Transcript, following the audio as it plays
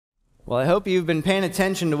Well, I hope you've been paying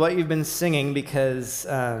attention to what you've been singing because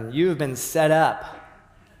you have been set up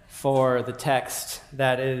for the text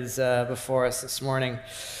that is before us this morning.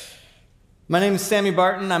 My name is Sammy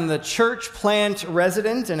Barton. I'm the church plant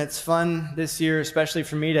resident, and it's fun this year, especially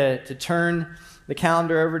for me to turn the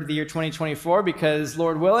calendar over to the year 2024 because,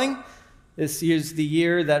 Lord willing, this is the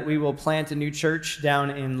year that we will plant a new church down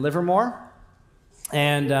in Livermore.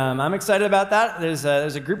 And I'm excited about that. There's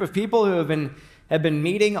a group of people who have been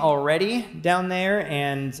meeting already down there,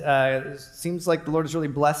 and it seems like the Lord is really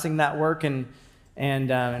blessing that work, and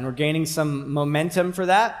we're gaining some momentum for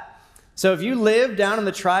that. So if you live down in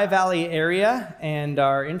the Tri-Valley area and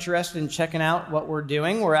are interested in checking out what we're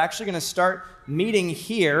doing, we're actually going to start meeting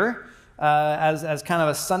here as kind of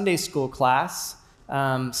a Sunday school class,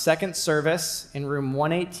 second service in room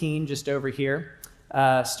 118, just over here,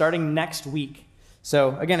 starting next week.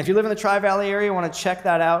 So again, if you live in the Tri-Valley area, you want to check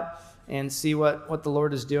that out and see what the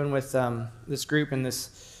Lord is doing with this group and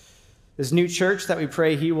this new church that we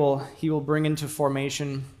pray He will bring into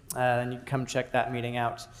formation. And you can come check that meeting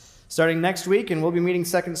out starting next week, and we'll be meeting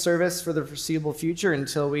second service for the foreseeable future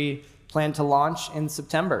until we plan to launch in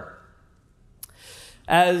September.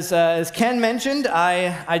 As Ken mentioned,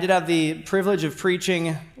 I did have the privilege of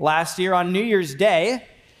preaching last year on New Year's Day,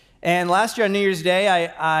 and last year on New Year's Day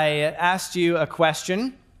I asked you a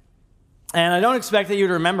question, and I don't expect that you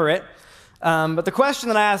would remember it. But the question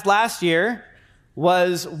that I asked last year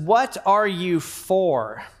was, what are you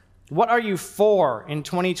for? What are you for in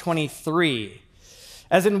 2023?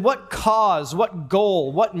 As in, what cause, what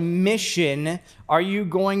goal, what mission are you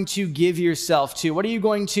going to give yourself to? What are you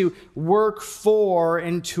going to work for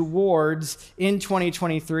and towards in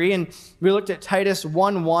 2023? And we looked at Titus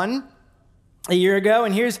 1:1 a year ago,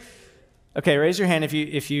 and okay, raise your hand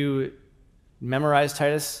if you memorize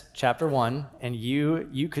Titus chapter 1, and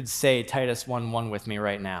you could say Titus 1:1 with me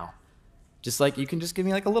right now. Just like, you can just give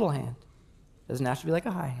me like a little hand. Doesn't have to be like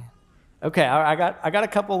a high hand. Okay, I got a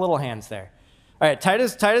couple little hands there. All right,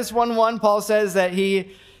 Titus 1:1, Paul says that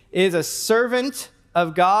he is a servant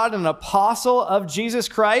of God, an apostle of Jesus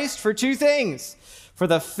Christ for two things: for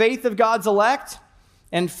the faith of God's elect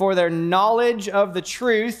and for their knowledge of the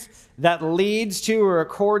truth that leads to or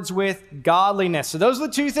accords with godliness. So those are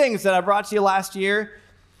the two things that I brought to you last year.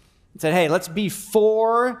 I said, hey, let's be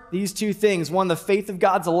for these two things. One, the faith of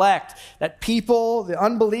God's elect, that people, the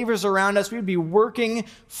unbelievers around us, we would be working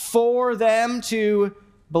for them to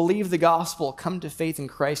believe the gospel, come to faith in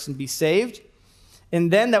Christ and be saved. And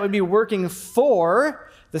then that would be working for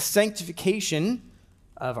the sanctification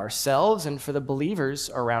of ourselves and for the believers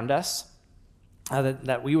around us.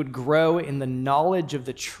 That we would grow in the knowledge of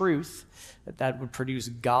the truth, that would produce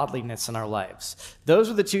godliness in our lives. Those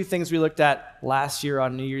are the two things we looked at last year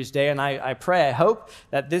on New Year's Day, and I hope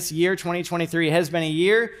that this year, 2023, has been a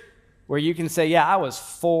year where you can say, yeah, I was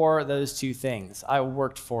for those two things. I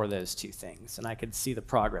worked for those two things, and I could see the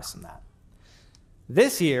progress in that.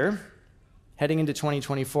 This year, heading into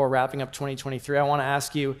 2024, wrapping up 2023, I want to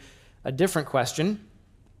ask you a different question,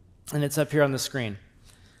 and it's up here on the screen.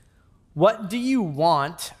 What do you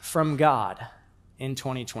want from God in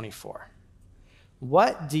 2024?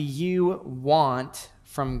 What do you want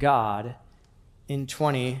from God in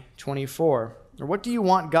 2024? Or what do you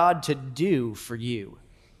want God to do for you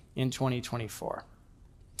in 2024?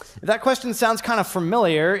 If that question sounds kind of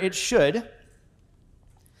familiar, it should.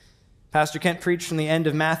 Pastor Kent preached from the end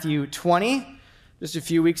of Matthew 20 just a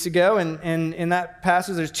few weeks ago, and in that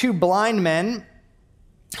passage there's two blind men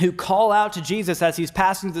who call out to Jesus as he's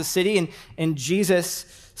passing through the city, and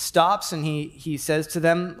Jesus stops and he says to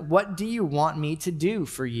them, what do you want me to do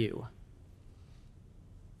for you?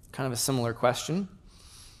 Kind of a similar question.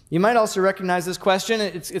 You might also recognize this question.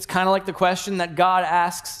 It's kind of like the question that God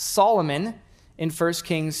asks Solomon in 1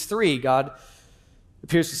 Kings 3. God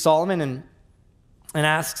appears to Solomon and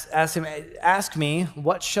asks him, ask me,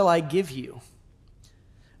 what shall I give you?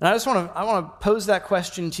 And I want to pose that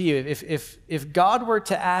question to you. If God were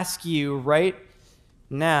to ask you right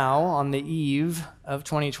now on the eve of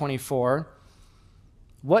 2024,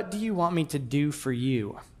 what do you want me to do for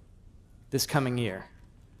you this coming year?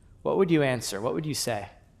 What would you answer? What would you say?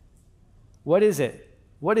 What is it?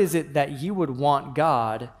 What is it that you would want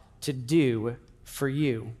God to do for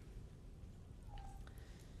you?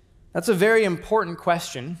 That's a very important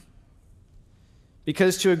question.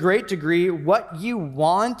 Because to a great degree, what you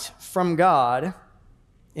want from God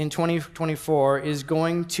in 2024 is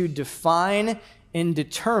going to define and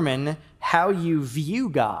determine how you view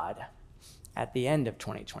God at the end of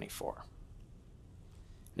 2024.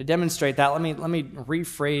 To demonstrate that, let me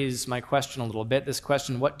rephrase my question a little bit. This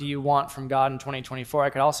question, what do you want from God in 2024?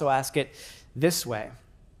 I could also ask it this way.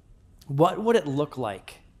 what would it look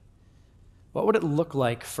like? What would it look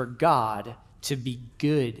like for God to be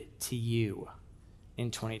good to you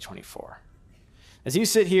in 2024? As you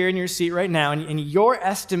sit here in your seat right now, and in your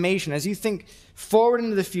estimation, as you think forward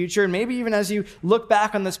into the future, and maybe even as you look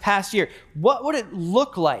back on this past year, what would it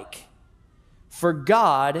look like for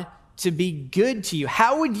God to be good to you?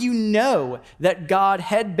 How would you know that God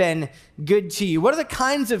had been good to you? What are the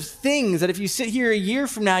kinds of things that if you sit here a year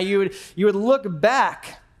from now, you would look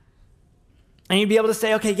back and you'd be able to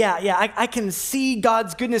say, okay, I can see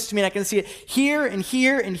God's goodness to me, and I can see it here and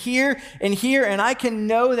here and here and here, and I can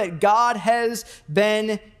know that God has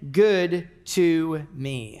been good to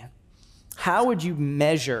me. How would you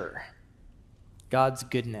measure God's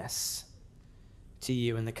goodness to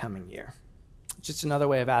you in the coming year? Just another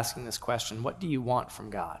way of asking this question: what do you want from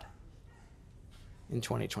God in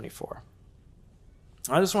 2024?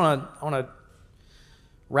 I want to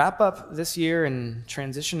wrap up this year and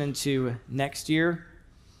transition into next year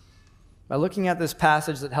by looking at this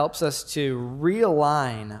passage that helps us to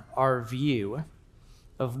realign our view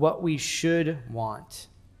of what we should want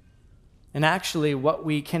and actually what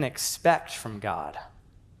we can expect from God,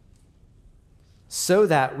 so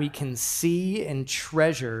that we can see and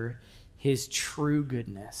treasure his true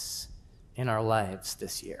goodness in our lives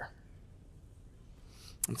this year.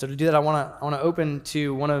 And so to do that, I want to open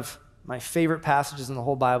to one of my favorite passages in the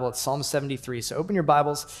whole Bible. It's Psalm 73. So open your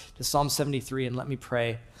Bibles to Psalm 73 and let me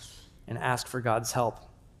pray and ask for God's help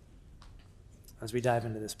as we dive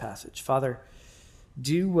into this passage. Father,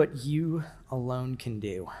 do what you alone can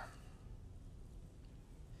do.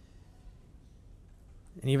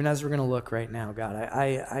 And even as we're going to look right now, God,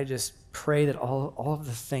 I just pray that all of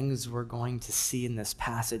the things we're going to see in this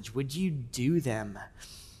passage, would you do them?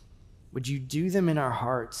 Would you do them in our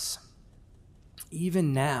hearts,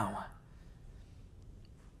 even now,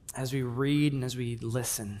 as we read and as we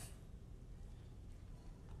listen?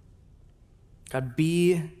 God,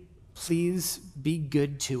 please be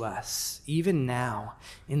good to us, even now,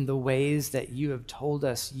 in the ways that you have told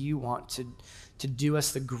us you want to do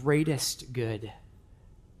us the greatest good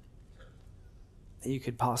that you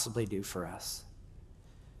could possibly do for us.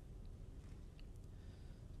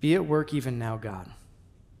 Be at work even now, God.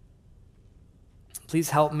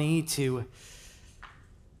 Please help me to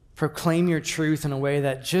proclaim your truth in a way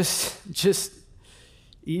that just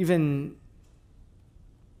even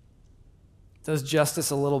does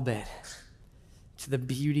justice a little bit to the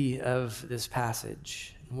beauty of this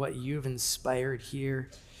passage and what you've inspired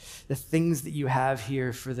here, the things that you have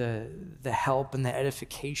here for the help and the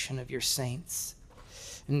edification of your saints.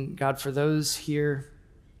 And God, for those here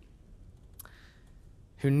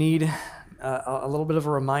who need a little bit of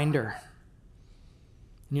a reminder,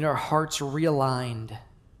 need our hearts realigned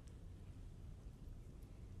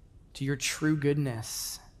to your true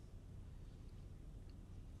goodness,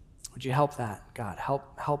 would you help that, God?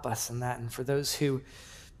 Help us in that. And for those who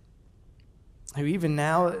even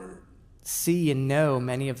now see and know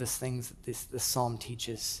many of the things that this psalm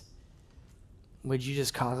teaches, would you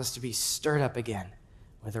just cause us to be stirred up again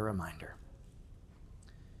with a reminder?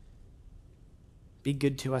 Be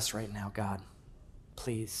good to us right now, God.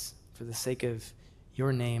 Please, for the sake of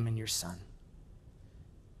your name and your Son.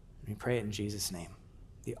 We pray it in Jesus' name,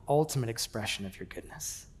 the ultimate expression of your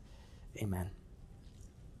goodness. Amen.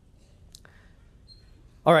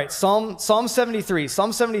 All right, Psalm 73.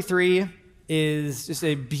 Psalm 73 is just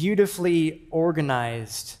a beautifully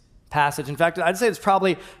organized passage. In fact, I'd say it's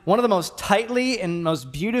probably one of the most tightly and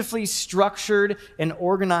most beautifully structured and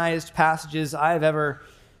organized passages I've ever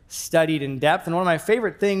studied in depth. And one of my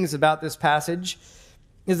favorite things about this passage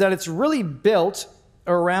is that it's really built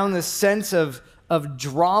around the sense of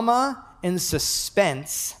drama and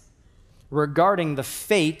suspense regarding the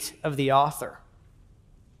fate of the author.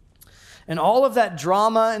 And all of that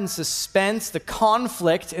drama and suspense, the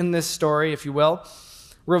conflict in this story, if you will,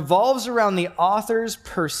 revolves around the author's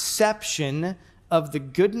perception of the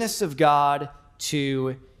goodness of God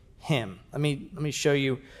to him. Let me show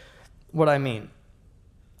you what I mean.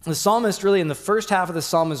 The psalmist really in the first half of the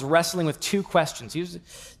psalm is wrestling with two questions. Here's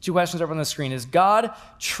two questions up on the screen. Is God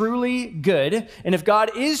truly good? And if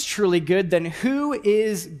God is truly good, then who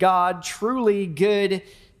is God truly good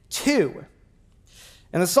to?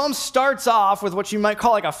 And the psalm starts off with what you might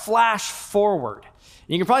call like a flash forward.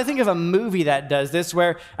 You can probably think of a movie that does this,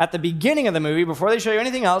 where at the beginning of the movie, before they show you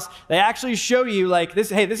anything else, they actually show you like this,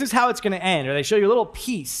 hey, this is how it's going to end. Or they show you a little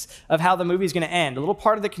piece of how the movie is going to end, a little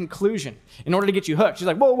part of the conclusion in order to get you hooked. She's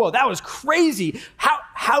like, whoa, that was crazy.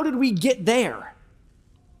 How did we get there?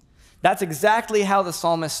 That's exactly how the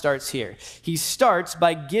psalmist starts here. He starts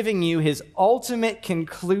by giving you his ultimate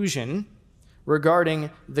conclusion regarding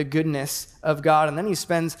the goodness of God. And then he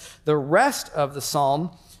spends the rest of the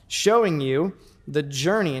psalm showing you the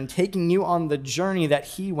journey and taking you on the journey that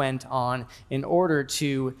he went on in order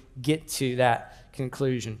to get to that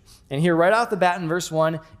conclusion. And here, right off the bat in verse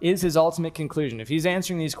 1, is his ultimate conclusion. If he's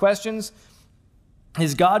answering these questions,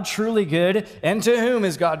 is God truly good? And to whom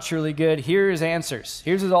is God truly good? Here are his answers.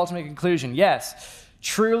 Here's his ultimate conclusion. Yes,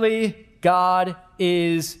 truly God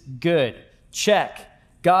is good. Check.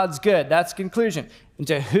 God's good. That's the conclusion. And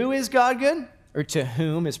to who is God good? Or to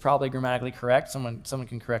whom is probably grammatically correct. Someone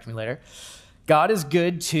can correct me later. God is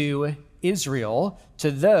good to Israel,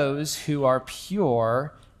 to those who are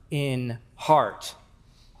pure in heart.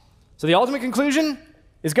 So the ultimate conclusion,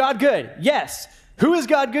 is God good? Yes. Who is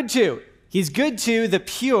God good to? He's good to the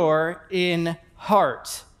pure in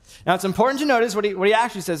heart. Now it's important to notice what he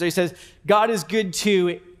actually says there. He says, God is good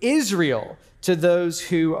to Israel, to those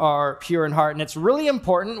who are pure in heart. And it's really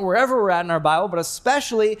important wherever we're at in our Bible, but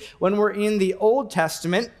especially when we're in the Old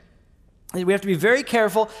Testament, we have to be very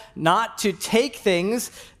careful not to take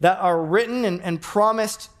things that are written and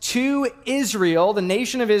promised to Israel, the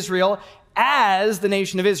nation of Israel, as the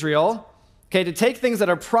nation of Israel. Okay, to take things that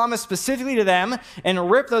are promised specifically to them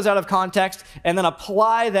and rip those out of context and then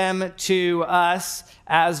apply them to us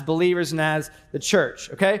as believers and as the church,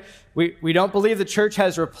 okay? We don't believe the church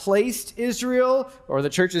has replaced Israel or the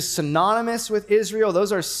church is synonymous with Israel.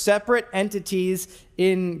 Those are separate entities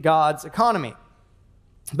in God's economy.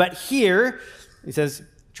 But here, he says,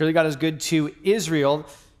 truly God is good to Israel,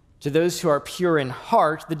 to those who are pure in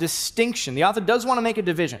heart. The distinction, the author does want to make a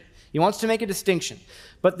division. He wants to make a distinction.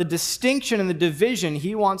 But the distinction and the division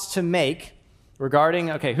he wants to make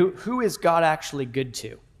regarding, okay, who is God actually good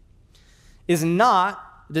to, is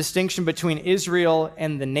not the distinction between Israel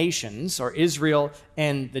and the nations or Israel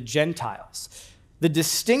and the Gentiles. The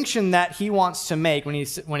distinction that he wants to make when he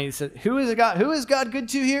says, who is God good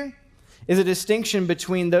to here, is a distinction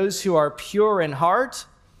between those who are pure in heart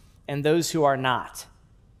and those who are not.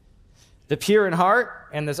 The pure in heart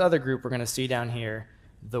and this other group we're going to see down here,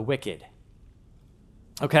 the wicked.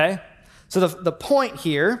 Okay? So the point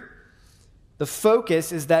here, the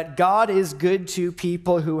focus is that God is good to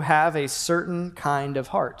people who have a certain kind of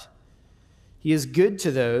heart. He is good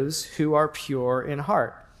to those who are pure in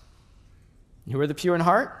heart. Who are the pure in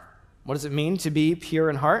heart? What does it mean to be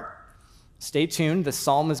pure in heart? Stay tuned. The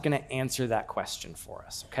psalm is going to answer that question for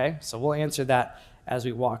us, okay? So we'll answer that as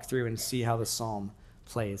we walk through and see how the psalm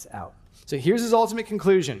plays out. So here's his ultimate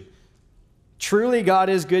conclusion. Truly God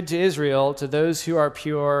is good to Israel, to those who are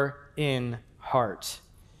pure in heart.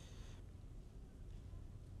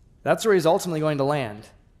 That's where he's ultimately going to land.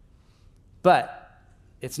 But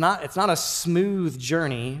it's not a smooth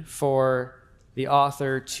journey for the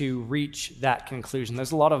author to reach that conclusion.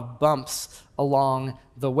 There's a lot of bumps along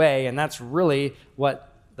the way, and that's really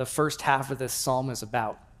what the first half of this psalm is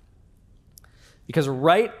about. Because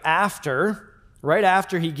right after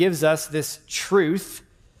he gives us this truth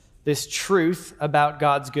about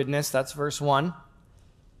God's goodness, that's verse 1,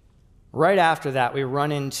 right after that we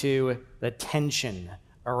run into the tension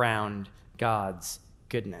around God's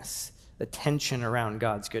goodness. The tension around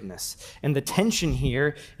God's goodness. And the tension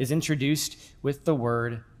here is introduced with the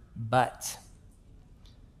word but.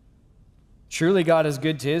 Truly God is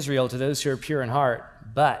good to Israel, to those who are pure in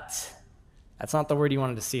heart, but that's not the word you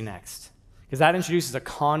wanted to see next, because that introduces a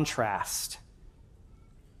contrast.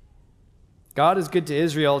 God is good to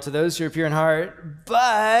Israel, to those who are pure in heart,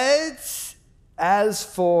 but as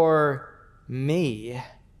for me,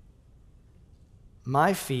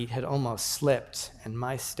 my feet had almost slipped, and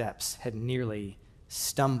my steps had nearly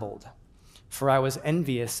stumbled. For I was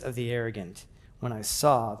envious of the arrogant when I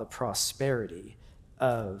saw the prosperity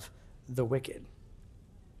of the wicked.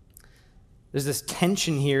 There's this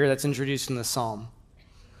tension here that's introduced in the psalm.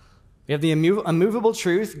 We have the immovable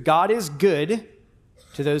truth, God is good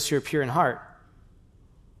to those who are pure in heart.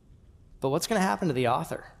 But what's going to happen to the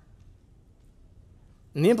author?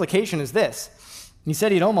 And the implication is this. He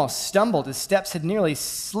said he'd almost stumbled. His steps had nearly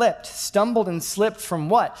slipped. Stumbled and slipped from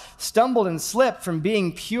what? Stumbled and slipped from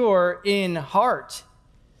being pure in heart.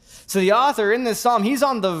 So the author in this psalm, he's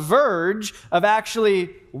on the verge of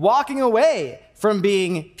actually walking away from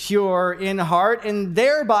being pure in heart and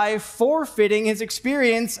thereby forfeiting his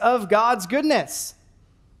experience of God's goodness.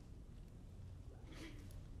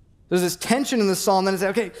 There's this tension in the psalm that is,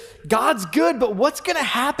 okay, God's good, but what's going to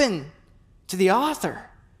happen to the author?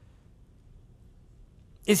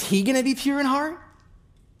 Is he going to be pure in heart?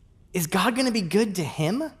 Is God going to be good to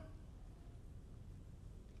him?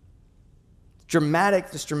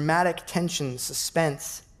 This dramatic tension,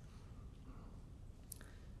 suspense.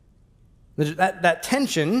 That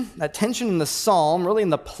tension in the psalm, really in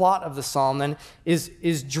the plot of the psalm, then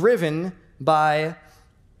is driven by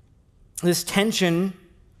this tension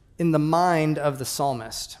in the mind of the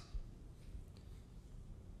psalmist.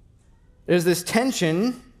 There's this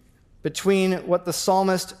tension between what the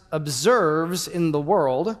psalmist observes in the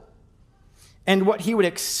world and what he would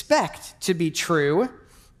expect to be true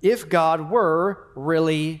if God were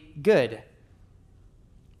really good.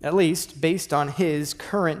 At least based on his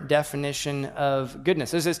current definition of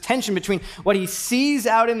goodness. There's this tension between what he sees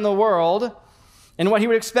out in the world and what he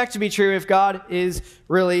would expect to be true if God is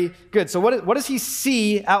really good. So what does he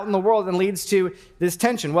see out in the world that leads to this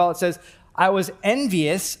tension? Well, it says, I was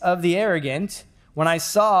envious of the arrogant when I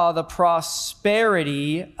saw the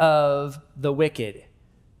prosperity of the wicked.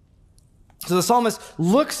 So the psalmist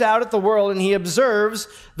looks out at the world and he observes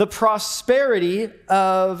the prosperity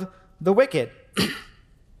of the wicked.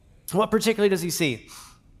 What particularly does he see?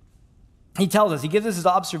 He tells us, he gives us his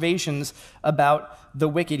observations about the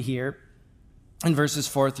wicked here in verses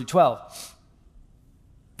 4 through 12.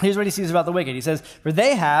 Here's what he sees about the wicked. He says, for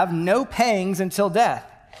they have no pangs until death.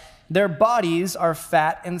 Their bodies are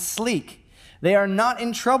fat and sleek. They are not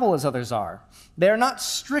in trouble as others are. They are not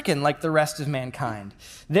stricken like the rest of mankind.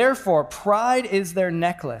 Therefore, pride is their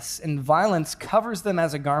necklace, and violence covers them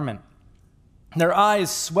as a garment. Their eyes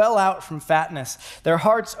swell out from fatness. Their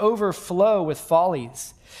hearts overflow with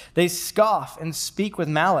follies. They scoff and speak with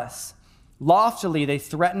malice. Loftily they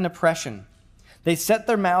threaten oppression. They set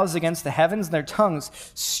their mouths against the heavens, and their tongues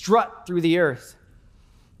strut through the earth.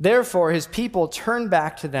 Therefore his people turn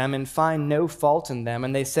back to them and find no fault in them,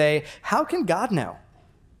 and they say, how can God know?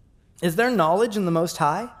 Is there knowledge in the Most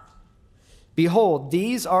High? Behold,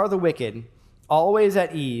 these are the wicked, always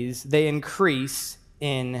at ease. They increase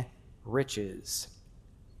in riches.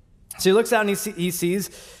 So he looks out and he sees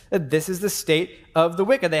that this is the state of the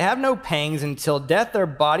wicked. They have no pangs until death. Their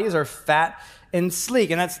bodies are fat and sleek.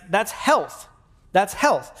 And that's health. That's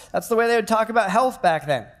health. That's the way they would talk about health back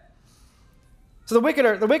then. So the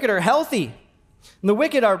wicked are healthy. And the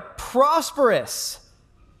wicked are prosperous.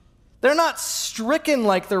 They're not stricken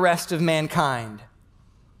like the rest of mankind.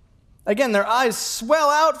 Again, their eyes swell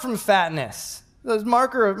out from fatness. Those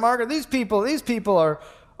marker. These people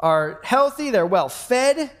are healthy, they're well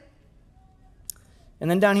fed. And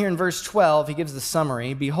then down here in verse 12, he gives the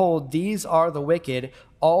summary. Behold, these are the wicked,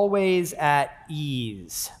 always at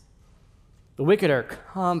ease. The wicked are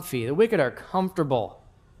comfy. The wicked are comfortable.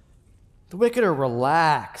 The wicked are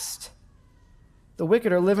relaxed. The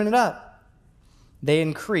wicked are living it up. They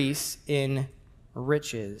increase in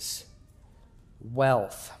riches,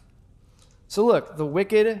 wealth. So look, the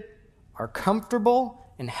wicked are comfortable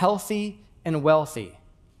and healthy and wealthy.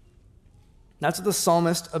 That's what the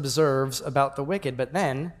psalmist observes about the wicked, but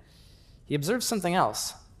then he observes something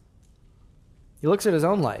else. He looks at his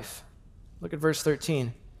own life. Look at verse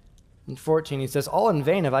 13 and 14. He says, all in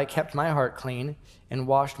vain have I kept my heart clean and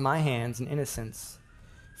washed my hands in innocence.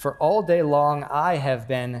 For all day long I have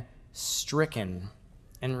been stricken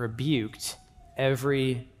and rebuked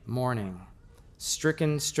every morning.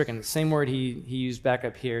 Stricken. The same word he used back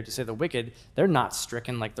up here to say the wicked, they're not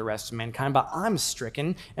stricken like the rest of mankind, but I'm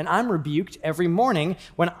stricken and I'm rebuked every morning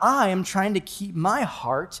when I am trying to keep my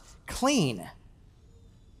heart clean.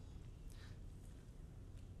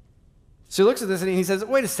 So he looks at this and he says,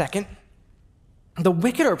 wait a second. The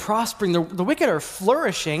wicked are prospering, the wicked are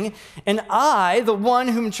flourishing, and I, the one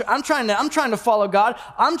whom I'm trying to follow God,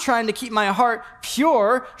 I'm trying to keep my heart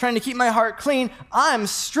pure, trying to keep my heart clean, I'm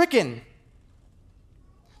stricken.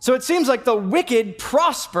 So it seems like the wicked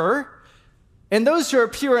prosper, and those who are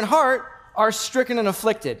pure in heart are stricken and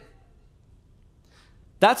afflicted.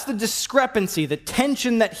 That's the discrepancy, the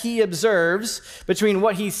tension that he observes between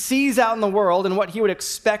what he sees out in the world and what he would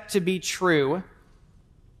expect to be true,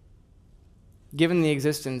 given the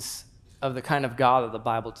existence of the kind of God that the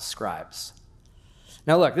Bible describes.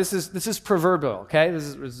 Now look, this is proverbial, okay? This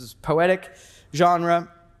is poetic genre.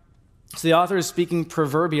 So the author is speaking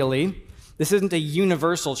proverbially. This isn't a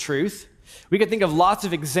universal truth. We could think of lots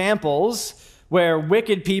of examples where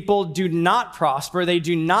wicked people do not prosper, they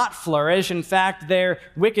do not flourish. In fact, their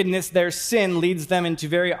wickedness, their sin leads them into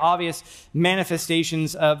very obvious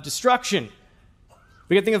manifestations of destruction.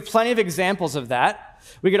 We could think of plenty of examples of that.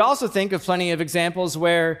 We could also think of plenty of examples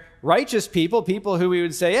where righteous people who we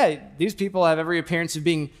would say, hey, these people have every appearance of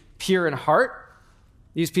being pure in heart.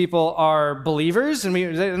 These people are believers, and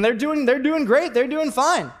they're doing great. They're doing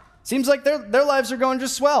fine. Seems like their lives are going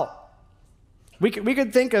just swell. We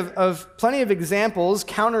could think of plenty of examples,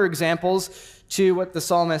 counterexamples to what the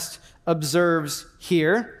psalmist observes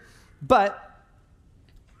here. But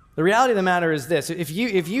the reality of the matter is this. If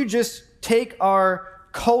you just take our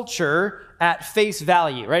culture at face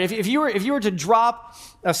value, right? If you were to drop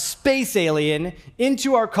a space alien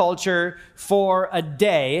into our culture for a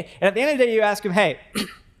day, and at the end of the day you ask him, hey,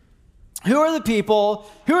 who are the people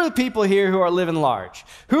here who are living large?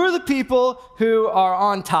 Who are the people who are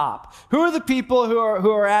on top? Who are the people who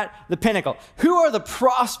are at the pinnacle? Who are the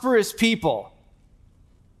prosperous people?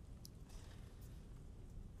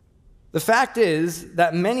 The fact is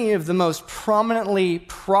that many of the most prominently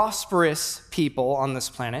prosperous people on this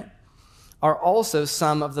planet are also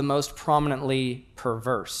some of the most prominently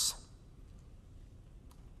perverse.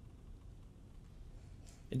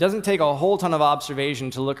 It doesn't take a whole ton of observation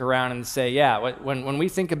to look around and say, yeah, when we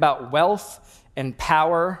think about wealth and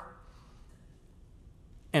power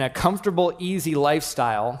and a comfortable, easy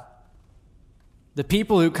lifestyle, the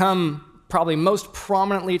people who come probably most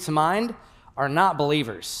prominently to mind are not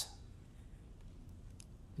believers.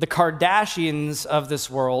 The Kardashians of this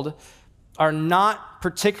world are not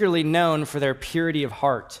particularly known for their purity of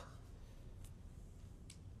heart.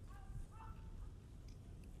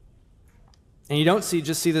 And you don't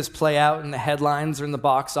just see this play out in the headlines or in the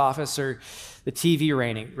box office or the TV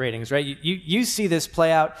ratings, right? You see this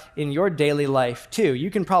play out in your daily life too. You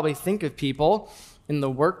can probably think of people in the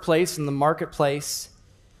workplace, in the marketplace,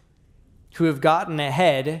 who have gotten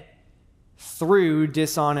ahead through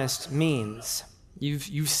dishonest means.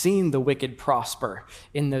 You've seen the wicked prosper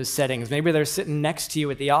in those settings. Maybe they're sitting next to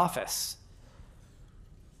you at the office.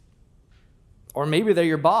 Or maybe they're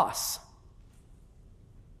your boss.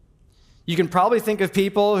 You can probably think of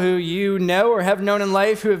people who you know or have known in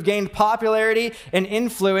life who have gained popularity and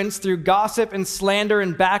influence through gossip and slander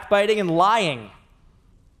and backbiting and lying.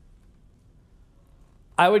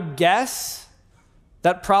 I would guess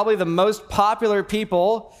that probably the most popular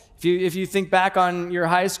people, if you think back on your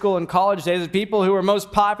high school and college days, the people who were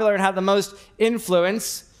most popular and had the most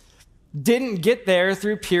influence didn't get there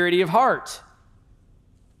through purity of heart.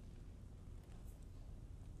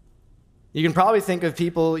 You can probably think of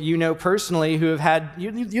people you know personally who have had,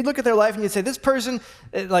 you look at their life and you say, this person,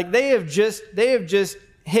 like they have just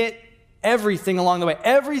hit everything along the way.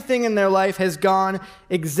 Everything in their life has gone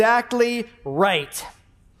exactly right.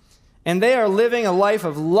 And they are living a life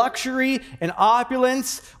of luxury and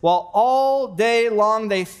opulence while all day long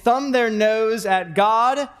they thumb their nose at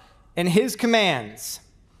God and His commands.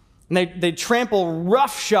 And they trample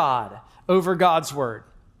roughshod over God's word.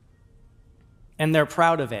 And they're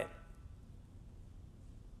proud of it.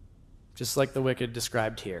 Just like the wicked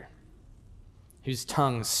described here, whose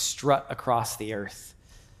tongues strut across the earth.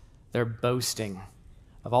 They're boasting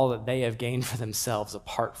of all that they have gained for themselves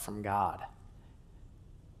apart from God.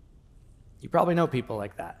 You probably know people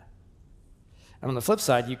like that. And on the flip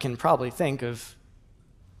side, you can probably think of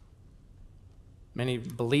many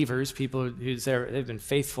believers, people they've been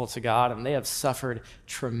faithful to God, and they have suffered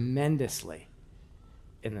tremendously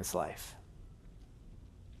in this life.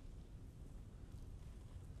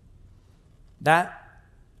 That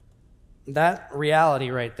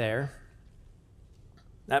reality right there,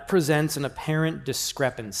 that presents an apparent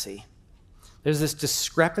discrepancy. There's this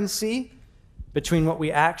discrepancy between what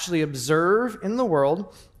we actually observe in the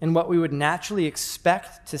world and what we would naturally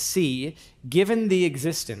expect to see given the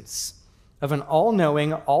existence of an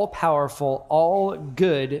all-knowing, all-powerful,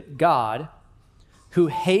 all-good God who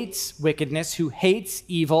hates wickedness, who hates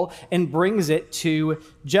evil, and brings it to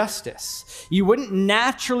justice. You wouldn't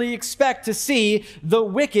naturally expect to see the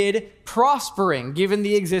wicked prospering given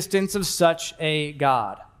the existence of such a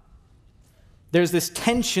God. There's this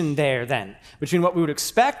tension there then between what we would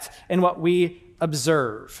expect and what we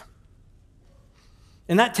observe.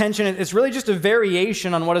 And that tension is really just a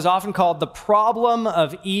variation on what is often called the problem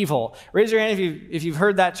of evil. Raise your hand if you've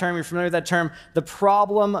heard that term, you're familiar with that term, the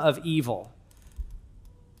problem of evil.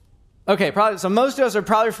 Okay, so most of us are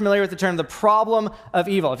probably familiar with the term the problem of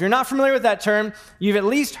evil. If you're not familiar with that term, you've at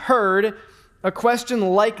least heard a question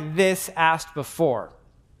like this asked before.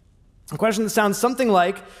 A question that sounds something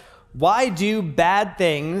like, why do bad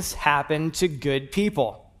things happen to good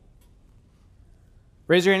people?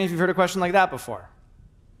 Raise your hand if you've heard a question like that before.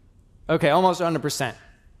 Okay, almost 100%.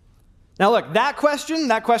 Now look, that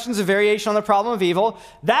question's a variation on the problem of evil.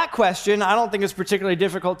 That question, I don't think is particularly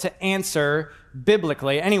difficult to answer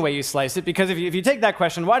biblically, any way you slice it, because if you take that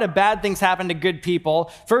question, why do bad things happen to good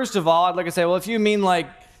people? First of all, I'd like to say, well, if you mean like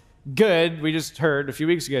good, we just heard a few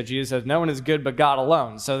weeks ago, Jesus says, no one is good but God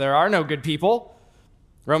alone. So there are no good people.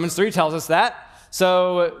 Romans 3 tells us that.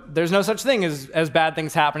 So there's no such thing as bad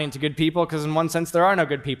things happening to good people, because in one sense, there are no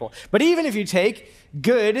good people. But even if you take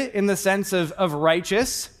good in the sense of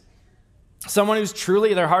righteous, Someone who's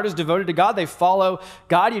truly, their heart is devoted to God. They follow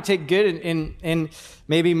God. You take good in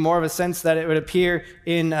maybe more of a sense that it would appear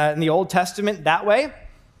in the Old Testament that way.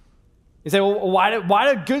 You say, well, why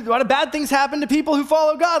do bad things happen to people who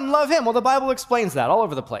follow God and love him? Well, the Bible explains that all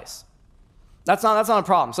over the place. That's not a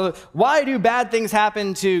problem. So why do bad things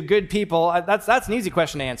happen to good people? That's an easy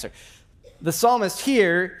question to answer. The psalmist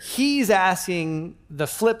here, he's asking the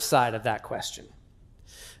flip side of that question.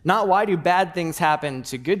 Not why do bad things happen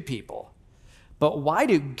to good people, but why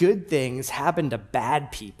do good things happen to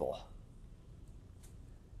bad people?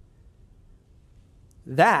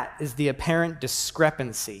 That is the apparent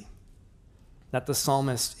discrepancy that the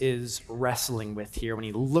psalmist is wrestling with here when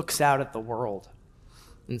he looks out at the world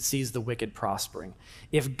and sees the wicked prospering.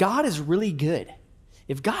 If God is really good,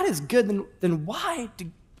 if God is good, then why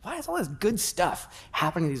is all this good stuff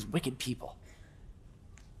happening to these wicked people?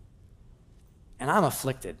 And I'm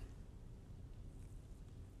afflicted.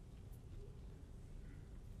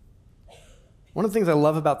 One of the things I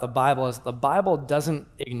love about the Bible is the Bible doesn't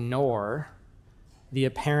ignore the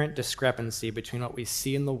apparent discrepancy between what we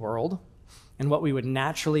see in the world and what we would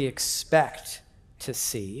naturally expect to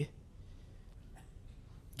see,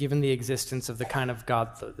 given the existence of the kind of God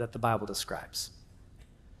that the Bible describes.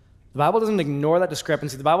 The Bible doesn't ignore that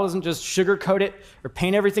discrepancy. The Bible doesn't just sugarcoat it or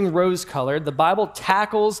paint everything rose-colored. The Bible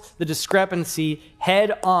tackles the discrepancy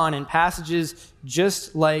head on in passages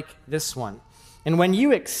just like this one. And when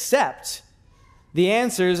you accept the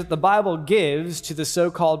answers that the Bible gives to the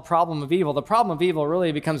so-called problem of evil, the problem of evil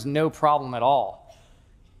really becomes no problem at all.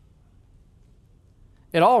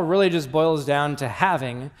 It all really just boils down to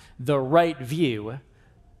having the right view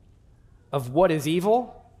of what is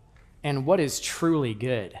evil and what is truly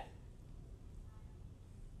good.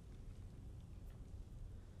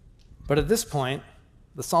 But at this point,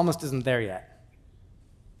 the psalmist isn't there yet.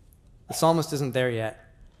 The psalmist isn't there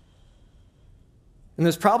yet. And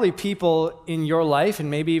there's probably people in your life,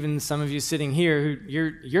 and maybe even some of you sitting here,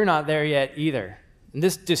 who you're not there yet either. And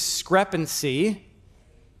this discrepancy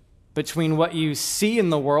between what you see in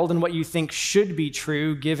the world and what you think should be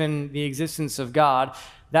true given the existence of God,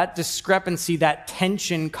 that discrepancy, that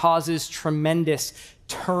tension causes tremendous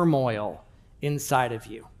turmoil inside of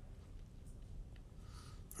you.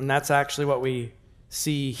 And that's actually what we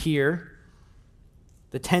see here.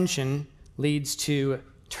 The tension leads to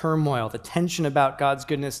turmoil. The tension about God's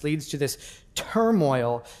goodness leads to this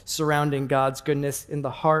turmoil surrounding God's goodness in the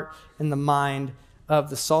heart and the mind of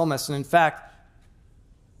the psalmist. And in fact,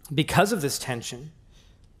 because of this tension,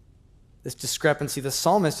 this discrepancy, the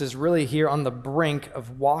psalmist is really here on the brink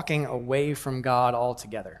of walking away from God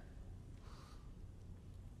altogether.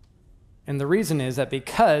 And the reason is that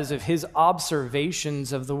because of his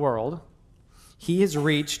observations of the world, he has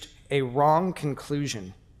reached a wrong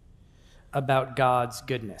conclusion about God's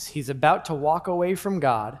goodness. He's about to walk away from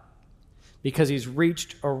God because he's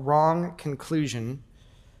reached a wrong conclusion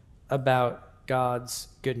about God's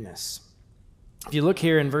goodness. If you look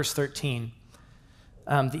here in verse 13,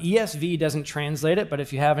 the ESV doesn't translate it, but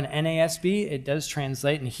if you have an NASB, it does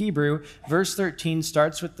translate in Hebrew. Verse 13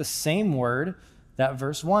 starts with the same word that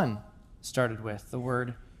verse 1 started with, the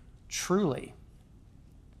word truly.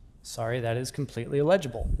 Sorry, that is completely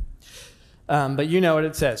illegible. But you know what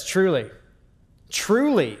it says, truly.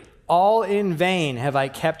 Truly, all in vain have I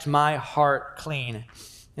kept my heart clean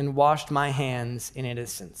and washed my hands in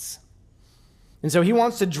innocence. And so he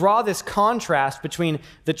wants to draw this contrast between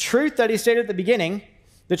the truth that he stated at the beginning,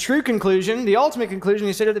 the true conclusion, the ultimate conclusion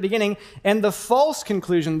he stated at the beginning, and the false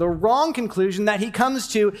conclusion, the wrong conclusion that he comes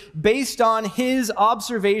to based on his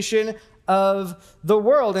observation of the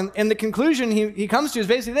world. And the conclusion he comes to is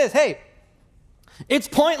basically this: hey, it's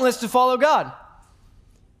pointless to follow God.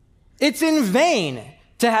 It's in vain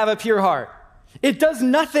to have a pure heart. It does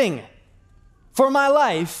nothing for my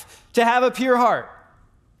life to have a pure heart.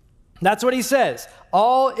 That's what he says.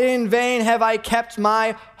 All in vain have I kept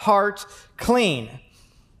my heart clean.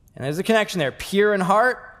 And there's a connection there. Pure in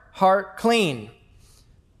heart, heart clean.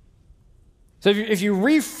 So if you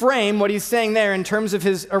reframe what he's saying there in terms of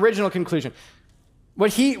his original conclusion, where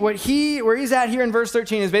he's at here in verse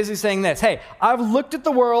 13 is basically saying this: hey, I've looked at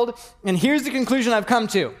the world, and here's the conclusion I've come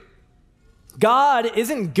to. God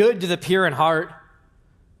isn't good to the pure in heart.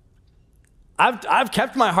 I've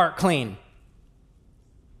kept my heart clean.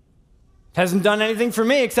 Hasn't done anything for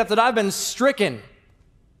me except that I've been stricken.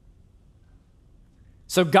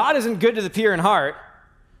 So God isn't good to the pure in heart.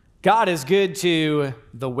 God is good to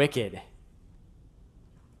the wicked.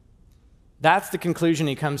 That's the conclusion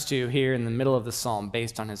he comes to here in the middle of the psalm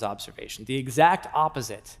based on his observation. The exact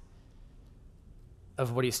opposite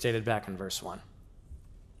of what he stated back in verse 1.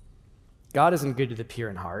 God isn't good to the pure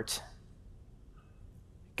in heart.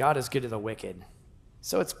 God is good to the wicked,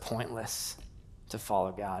 so it's pointless to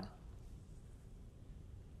follow God.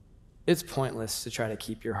 It's pointless to try to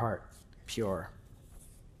keep your heart pure.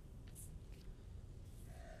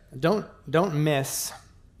 Don't miss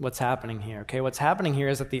what's happening here, okay? What's happening here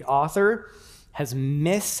is that the author has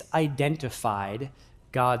misidentified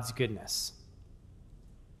God's goodness.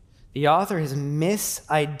 The author has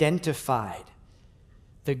misidentified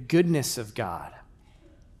the goodness of God.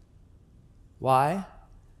 Why?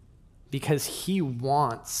 Because he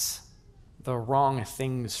wants the wrong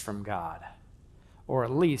things from God. Or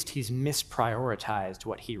at least he's misprioritized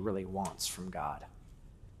what he really wants from God.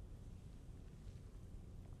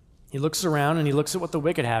 He looks around and he looks at what the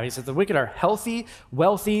wicked have. He says the wicked are healthy,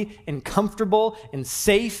 wealthy, and comfortable, and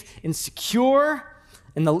safe, and secure.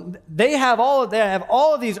 And they have all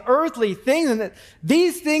of these earthly things, and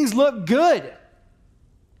these things look good.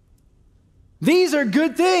 These are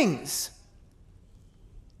good things.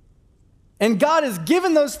 And God has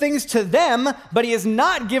given those things to them, but he has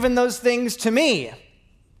not given those things to me.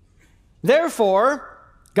 Therefore,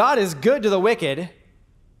 God is good to the wicked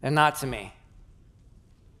and not to me.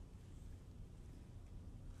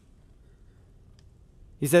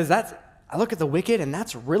 He says, I look at the wicked, and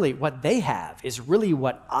that's really what they have, is really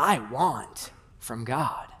what I want from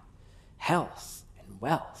God. Health and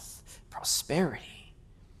wealth, prosperity,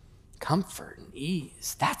 comfort and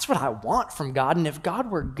ease. That's what I want from God. And if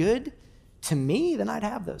God were good to me, then I'd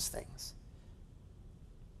have those things.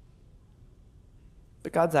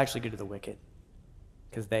 But God's actually good to the wicked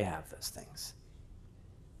because they have those things.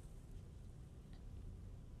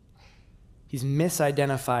 He's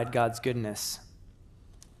misidentified God's goodness.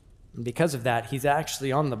 And because of that, he's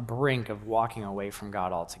actually on the brink of walking away from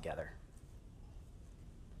God altogether.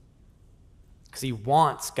 Because he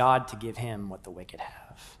wants God to give him what the wicked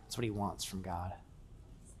have. That's what he wants from God.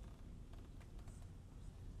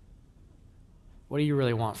 What do you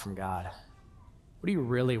really want from God? What do you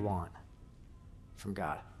really want from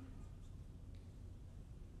God?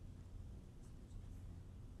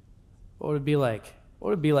 What would it be like? What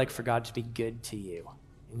would it be like for God to be good to you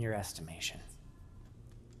in your estimation?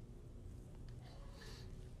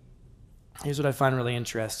 Here's what I find really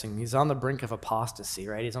interesting. He's on the brink of apostasy,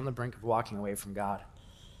 right? He's on the brink of walking away from God.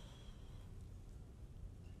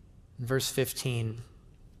 In verse 15,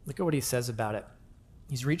 look at what he says about it.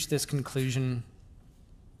 He's reached this conclusion.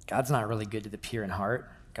 God's not really good to the pure in heart.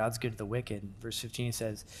 God's good to the wicked. Verse 15, he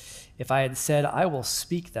says, if I had said, I will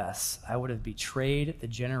speak thus, I would have betrayed the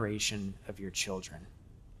generation of your children.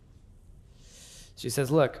 So he says,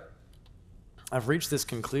 look, I've reached this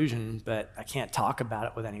conclusion, but I can't talk about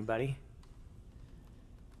it with anybody.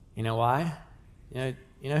 You know why? You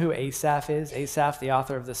know who Asaph is? Asaph, the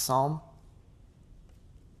author of this psalm?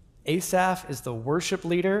 Asaph is the worship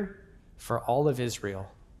leader for all of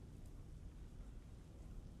Israel.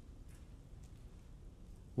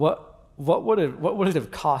 What would it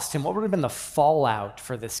have cost him? What would have been the fallout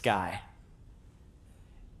for this guy?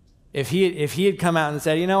 If he had come out and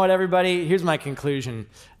said, you know what, everybody, here's my conclusion.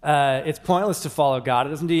 It's pointless to follow God. It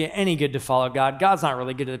doesn't do you any good to follow God. God's not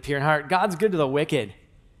really good to the pure in heart. God's good to the wicked.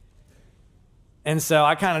 And so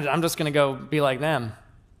I'm just going to go be like them.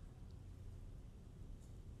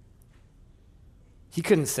 He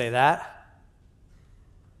couldn't say that.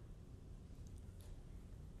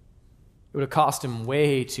 It would have cost him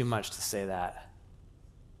way too much to say that.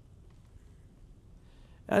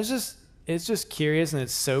 And it's just curious and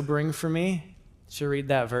it's sobering for me to read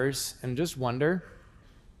that verse and just wonder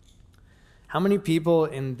how many people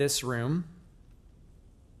in this room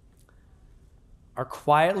are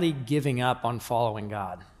quietly giving up on following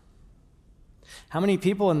God. How many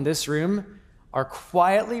people in this room are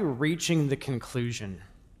quietly reaching the conclusion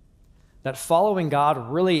that following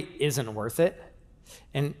God really isn't worth it,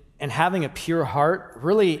 and having a pure heart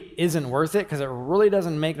really isn't worth it because it really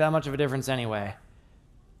doesn't make that much of a difference anyway.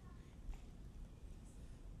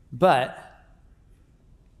 But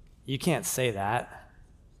you can't say that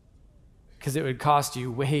because it would cost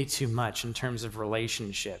you way too much in terms of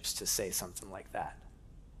relationships to say something like that.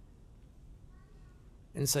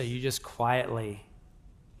 And so you just quietly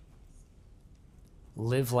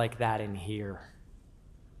live like that in here,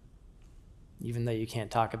 even though you can't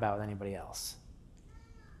talk about it with anybody else.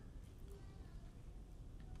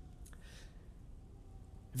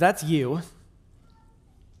 If that's you,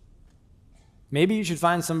 maybe you should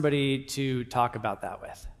find somebody to talk about that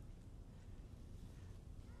with.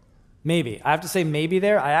 Maybe. I have to say maybe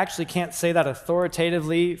there. I actually can't say that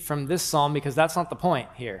authoritatively from this psalm because that's not the point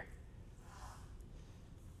here.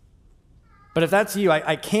 But if that's you,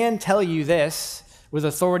 I can tell you this with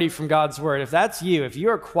authority from God's word. If that's you, if you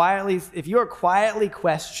are quietly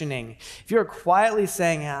questioning, if you are quietly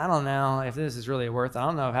saying, I don't know if this is really worth it, I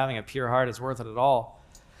don't know if having a pure heart is worth it at all,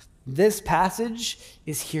 this passage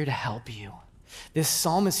is here to help you. This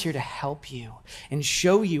psalm is here to help you and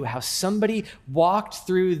show you how somebody walked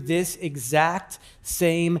through this exact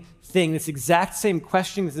same thing, this exact same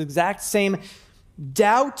questioning, this exact same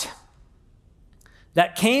doubt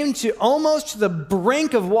that came to almost to the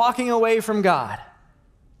brink of walking away from God.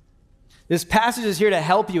 This passage is here to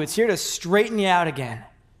help you. It's here to straighten you out again.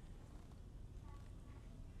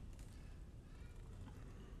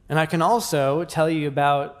 And I can also tell you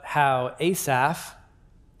about how Asaph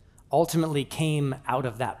ultimately came out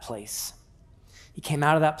of that place. He came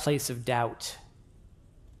out of that place of doubt.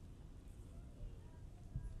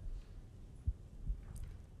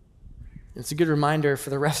 It's a good reminder for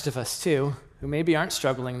the rest of us too, who maybe aren't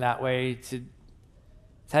struggling that way, to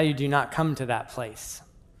tell you do not come to that place.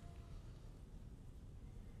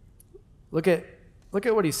 Look at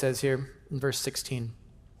what he says here in verse 16.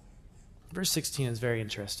 Verse 16 is very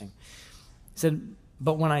interesting. He said,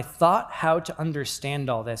 "But when I thought how to understand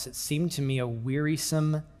all this, it seemed to me a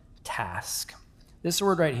wearisome task." This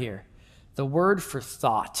word right here, the word for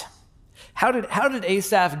thought. How did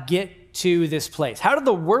Asaph get to this place? How did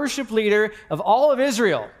the worship leader of all of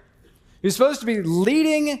Israel, who's supposed to be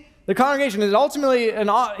leading the congregation, is ultimately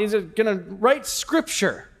is going to write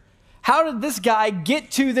scripture, how did this guy get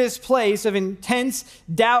to this place of intense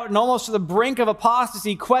doubt and almost to the brink of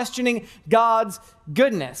apostasy, questioning God's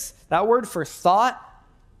goodness? That word for thought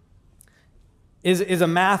is a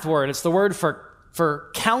math word. It's the word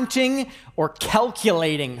for counting or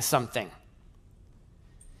calculating something.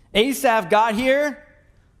 Asaph got here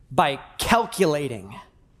by calculating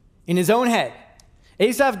in his own head.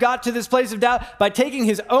 Asaph got to this place of doubt by taking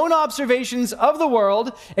his own observations of the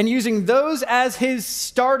world and using those as his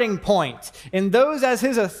starting point and those as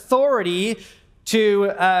his authority to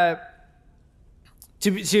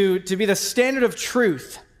be the standard of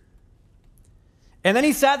truth. And then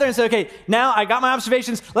he sat there and said, okay, now I got my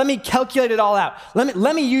observations. Let me calculate it all out.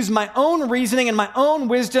 Let me use my own reasoning and my own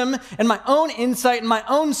wisdom and my own insight and my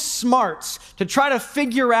own smarts to try to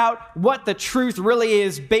figure out what the truth really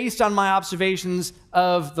is based on my observations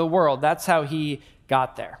of the world. That's how he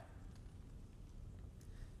got there.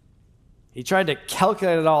 He tried to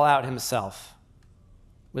calculate it all out himself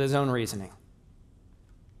with his own reasoning.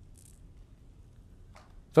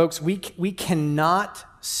 Folks, we cannot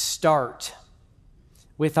start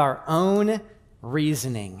with our own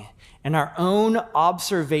reasoning and our own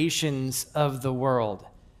observations of the world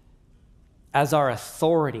as our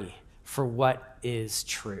authority for what is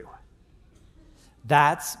true.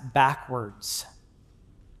 That's backwards.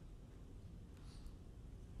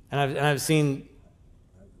 And I've seen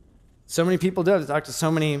so many people do. I've talked to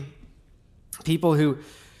so many people who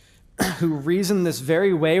reason this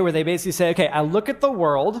very way, where they basically say, okay, I look at the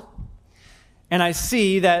world and I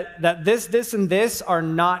see that this, and this are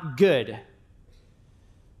not good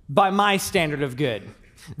by my standard of good.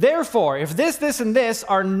 Therefore, if this, and this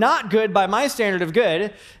are not good by my standard of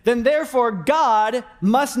good, then therefore God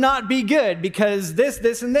must not be good because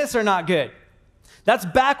this, and this are not good. That's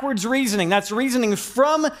backwards reasoning. That's reasoning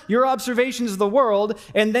from your observations of the world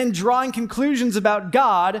and then drawing conclusions about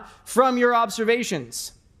God from your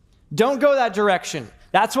observations. Don't go that direction.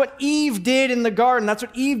 That's what Eve did in the garden. That's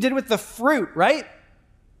what Eve did with the fruit, right?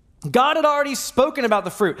 God had already spoken about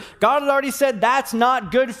the fruit. God had already said, that's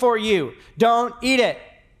not good for you. Don't eat it.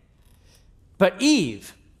 But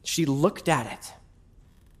Eve, she looked at it.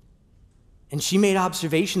 And she made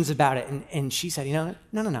observations about it. And she said, no.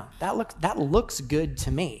 That looks good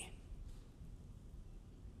to me.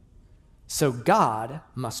 So God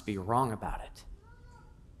must be wrong about it.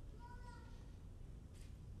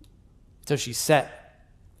 So she set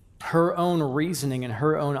her own reasoning and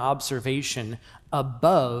her own observation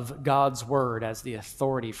above God's word as the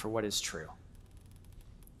authority for what is true.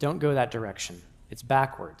 Don't go that direction. It's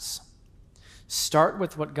backwards. Start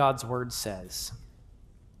with what God's word says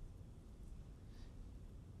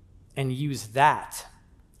and use that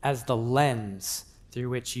as the lens through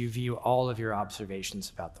which you view all of your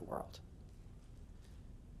observations about the world.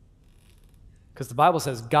 Because the Bible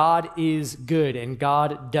says God is good and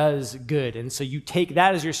God does good. And so you take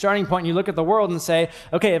that as your starting point and you look at the world and say,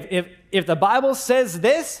 okay, if the Bible says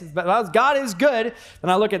this, God is good, then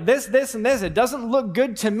I look at this, and this. It doesn't look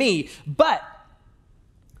good to me, but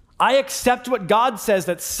I accept what God says,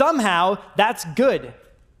 that somehow that's good.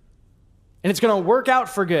 And it's going to work out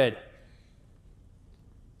for good.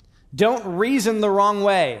 Don't reason the wrong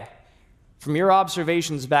way from your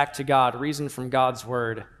observations back to God. Reason from God's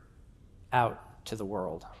word out. to the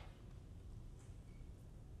world.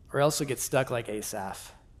 Or else you'll get stuck like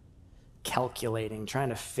Asaph, calculating, trying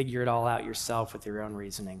to figure it all out yourself with your own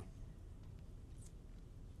reasoning.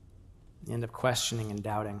 You end up questioning and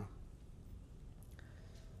doubting.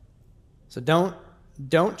 So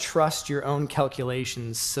don't trust your own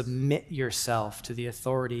calculations. Submit yourself to the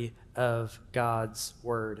authority of God's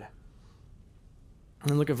word.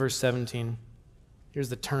 And look at verse 17. Here's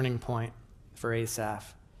the turning point for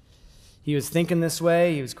Asaph. He was thinking this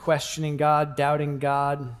way. He was questioning God, doubting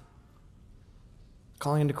God,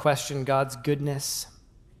 calling into question God's goodness.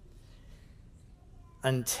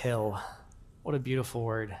 Until, what a beautiful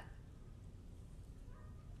word.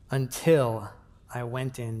 Until I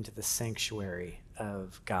went into the sanctuary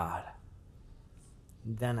of God.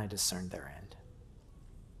 Then I discerned their end.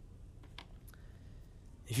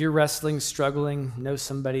 If you're wrestling, struggling, know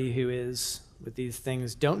somebody who is with these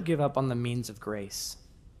things, don't give up on the means of grace.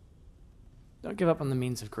 Don't give up on the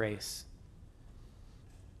means of grace.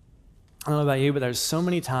 I don't know about you, but there's so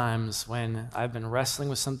many times when I've been wrestling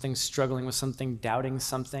with something, struggling with something, doubting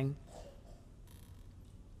something,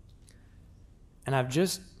 and I've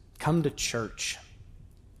just come to church,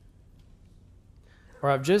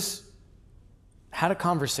 or I've just had a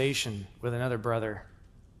conversation with another brother,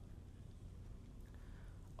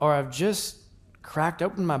 or I've just cracked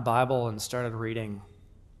open my Bible and started reading,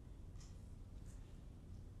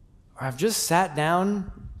 or I've just sat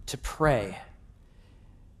down to pray,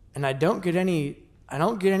 and I don't get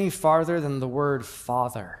any farther than the word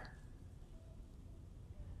Father.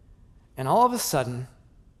 And all of a sudden,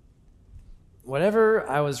 whatever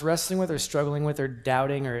I was wrestling with or struggling with or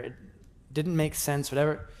doubting or it didn't make sense,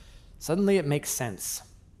 whatever, suddenly it makes sense.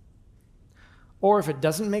 Or if it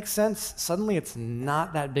doesn't make sense, suddenly it's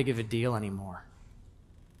not that big of a deal anymore.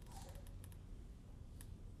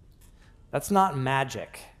 That's not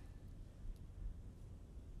magic.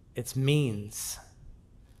 It's means.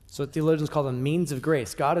 So what theologians call the means of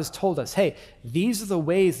grace. God has told us, hey, these are the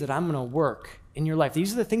ways that I'm going to work in your life.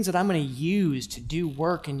 These are the things that I'm going to use to do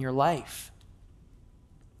work in your life.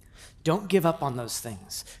 Don't give up on those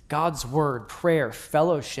things. God's word, prayer,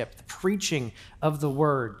 fellowship, the preaching of the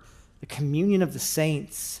word, the communion of the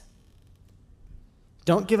saints.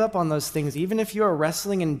 Don't give up on those things, even if you are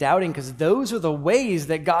wrestling and doubting, because those are the ways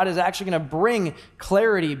that God is actually going to bring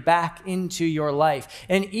clarity back into your life.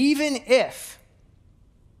 And even if,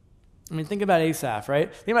 think about Asaph,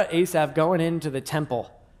 right? Think about Asaph going into the temple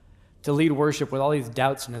to lead worship with all these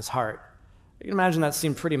doubts in his heart. You can imagine that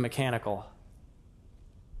seemed pretty mechanical.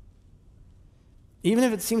 Even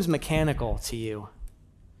if it seems mechanical to you,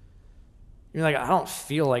 you're like, I don't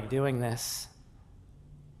feel like doing this.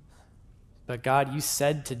 But God, you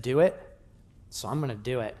said to do it, so I'm going to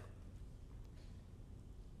do it.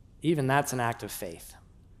 Even that's an act of faith.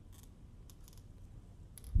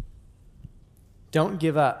 Don't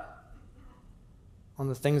give up on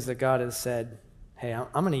the things that God has said, hey, I'm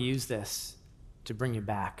going to use this to bring you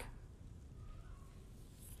back.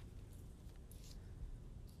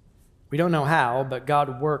 We don't know how, but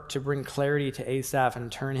God worked to bring clarity to Asaph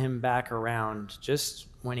and turn him back around just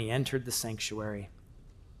when he entered the sanctuary,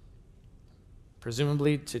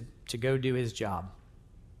 presumably to go do his job.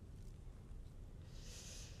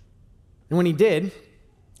 And when he did,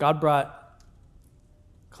 God brought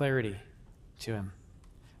clarity to him.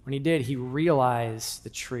 When he did, he realized the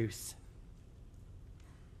truth.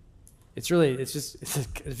 It's a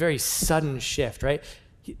very sudden shift, right?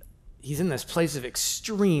 He's in this place of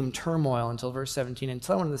extreme turmoil until verse 17.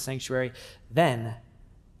 Until I went into the sanctuary, then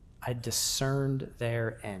I discerned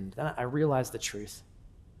their end. Then I realized the truth.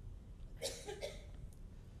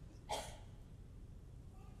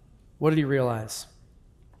 What did he realize?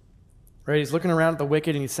 Right? He's looking around at the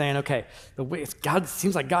wicked and he's saying, okay, God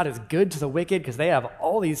seems like God is good to the wicked because they have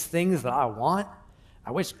all these things that I want. I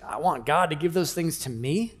want God to give those things to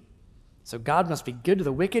me. So God must be good to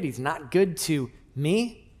the wicked. He's not good to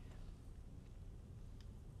me.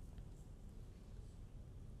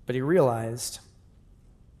 But he realized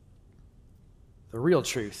the real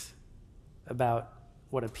truth about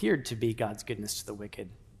what appeared to be God's goodness to the wicked.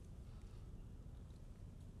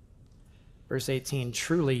 Verse 18,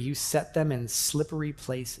 truly you set them in slippery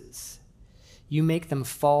places. You make them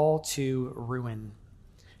fall to ruin.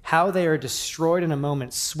 How they are destroyed in a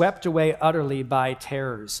moment, swept away utterly by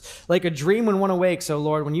terrors. Like a dream when one awakes, O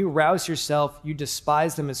Lord, when you rouse yourself, you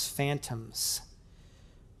despise them as phantoms.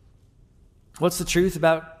 What's the truth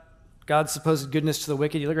about God's supposed goodness to the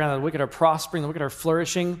wicked? You look around, the wicked are prospering, the wicked are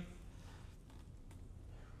flourishing.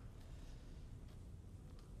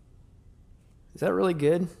 Is that really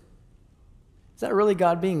good? Is that really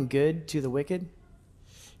God being good to the wicked?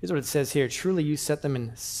 Here's what it says here. Truly you set them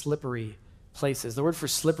in slippery places. The word for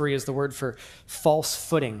slippery is the word for false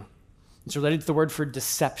footing. It's related to the word for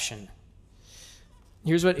deception.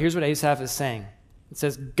 Here's what Asaph is saying. It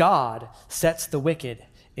says, God sets the wicked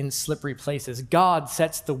in slippery places. God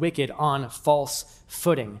sets the wicked on false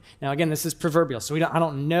footing. Now, again, this is proverbial, so I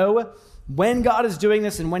don't know when God is doing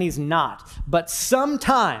this and when he's not. But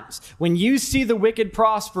sometimes when you see the wicked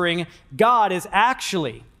prospering, God is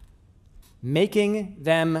actually making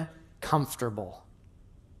them comfortable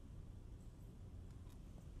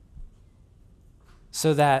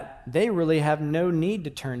so that they really have no need to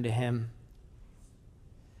turn to him,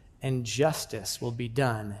 and justice will be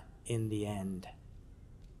done in the end.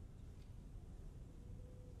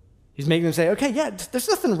 He's making them say, okay, yeah, there's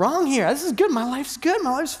nothing wrong here. This is good. My life's good.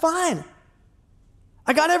 My life's fine.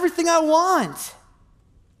 I got everything I want.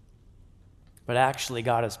 But actually,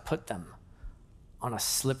 God has put them on a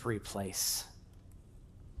slippery place.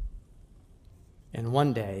 And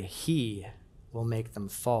one day, he will make them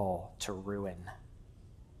fall to ruin.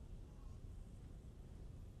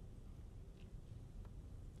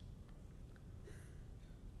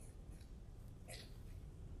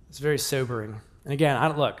 It's very sobering. And again, I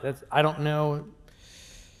don't know.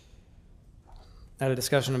 I had a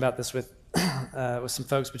discussion about this with some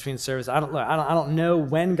folks between service. I don't know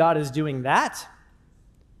when God is doing that,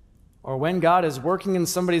 or when God is working in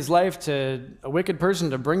somebody's life to a wicked person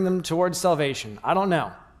to bring them towards salvation. I don't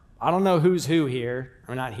know. I don't know who's who here,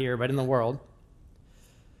 or not here, but in the world.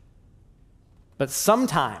 But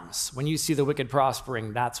sometimes when you see the wicked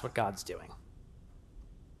prospering, that's what God's doing.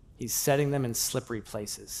 He's setting them in slippery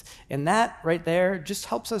places. And that right there just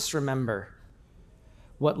helps us remember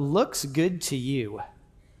what looks good to you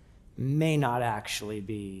may not actually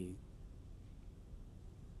be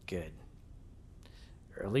good.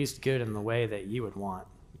 Or at least good in the way that you would want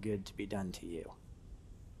good to be done to you.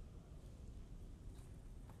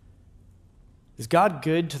 Is God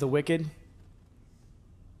good to the wicked?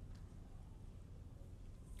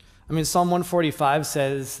 I mean, Psalm 145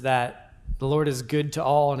 says that the Lord is good to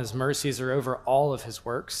all, and his mercies are over all of his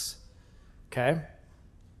works. Okay?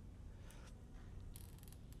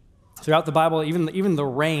 Throughout the Bible, even the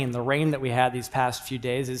rain that we had these past few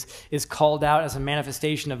days is called out as a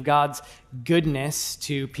manifestation of God's goodness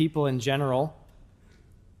to people in general.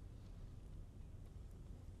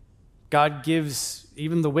 God gives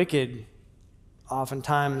even the wicked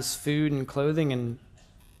oftentimes food and clothing, and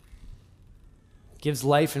gives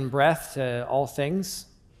life and breath to all things.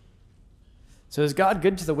 So is God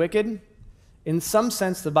good to the wicked? In some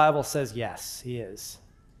sense, the Bible says yes, he is.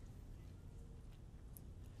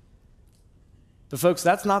 But folks,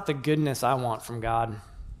 that's not the goodness I want from God.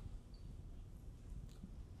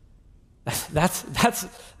 That's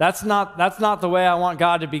not the way I want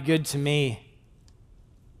God to be good to me.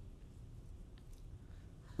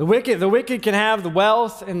 The wicked can have the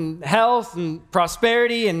wealth and health and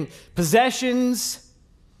prosperity and possessions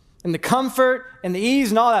and the comfort and the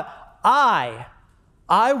ease and all that. I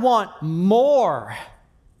want more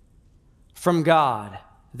from God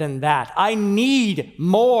than that. I need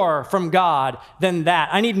more from God than that.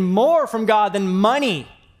 I need more from God than money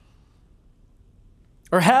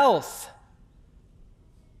or health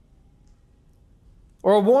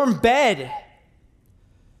or a warm bed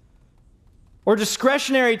or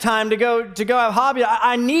discretionary time to go have hobby.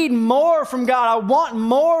 I need more from God. I want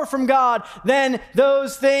more from God than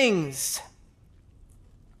those things.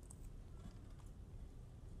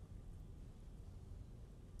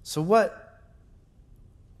 So what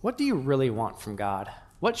do you really want from God?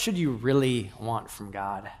 What should you really want from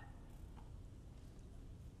God?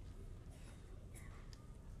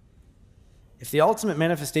 If the ultimate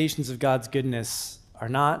manifestations of God's goodness are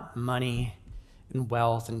not money and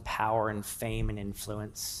wealth and power and fame and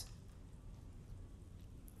influence,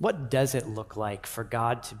 what does it look like for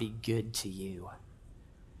God to be good to you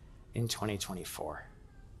in 2024?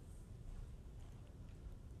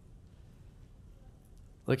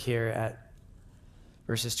 Look here at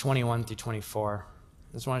verses 21 through 24.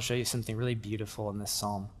 I just want to show you something really beautiful in this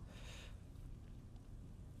psalm.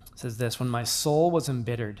 It says this: when my soul was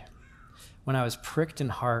embittered, when I was pricked in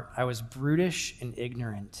heart, I was brutish and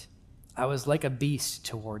ignorant. I was like a beast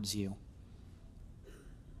towards you.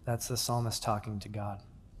 That's the psalmist talking to God.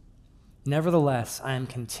 Nevertheless, I am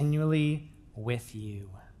continually with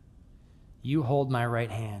you. You hold my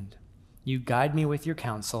right hand. You guide me with your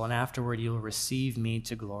counsel, and afterward you will receive me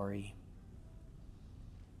to glory.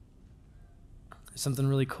 There's something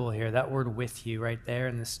really cool here. That word "with you" right there,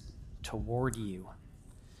 and this "toward you."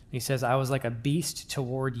 He says, I was like a beast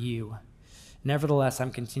toward you. Nevertheless,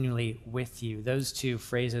 I'm continually with you. Those two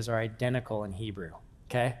phrases are identical in Hebrew.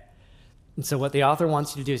 okay? And so what the author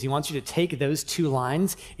wants you to do is he wants you to take those two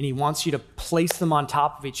lines and he wants you to place them on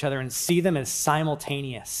top of each other and see them as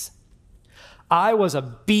simultaneous. I was a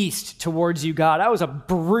beast towards you, God. I was a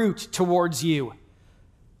brute towards you.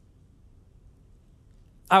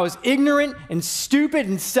 I was ignorant and stupid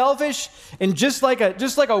and selfish and just like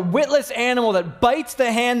a witless animal that bites the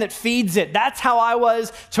hand that feeds it. That's how I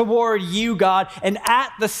was toward you, God. And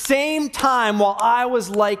at the same time, while I was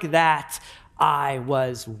like that, I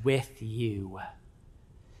was with you,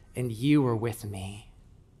 and you were with me.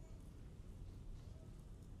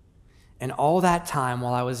 And all that time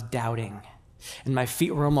while I was doubting, and my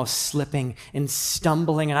feet were almost slipping and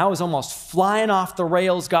stumbling, and I was almost flying off the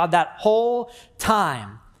rails, God, that whole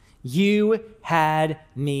time, you had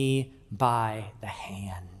me by the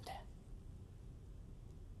hand,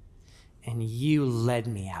 and you led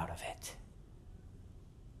me out of it.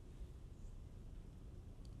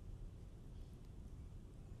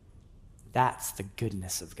 That's the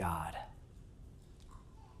goodness of God.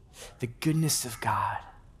 The goodness of God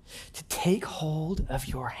to take hold of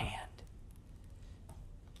your hand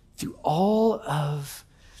through all of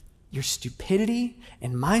your stupidity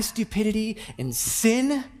and my stupidity and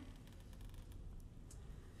sin,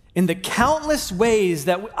 in the countless ways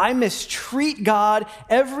that I mistreat God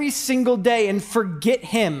every single day and forget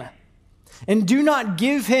him and do not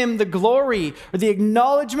give him the glory or the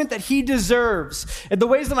acknowledgement that he deserves, and the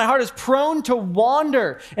ways that my heart is prone to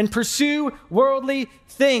wander and pursue worldly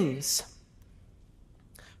things.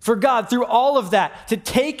 For God, through all of that, to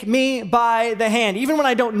take me by the hand, even when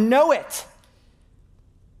I don't know it,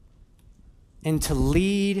 and to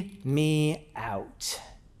lead me out,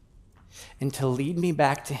 and to lead me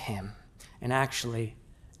back to him, and actually,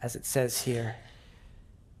 as it says here,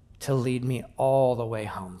 to lead me all the way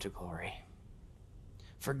home to glory.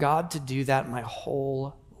 For God to do that my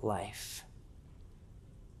whole life,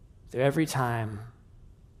 through every time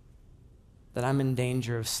that I'm in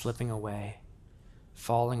danger of slipping away,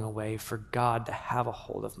 falling away, for God to have a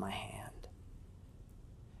hold of my hand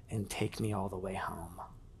and take me all the way home.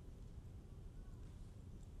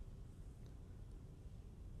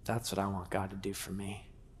 That's what I want God to do for me.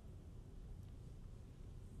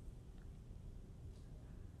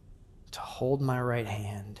 To hold my right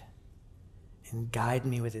hand and guide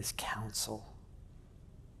me with his counsel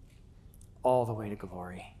all the way to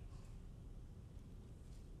glory.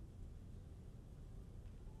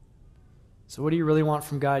 So what do you really want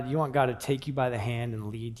from God? You want God to take you by the hand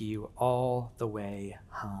and lead you all the way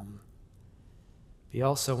home. But you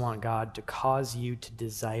also want God to cause you to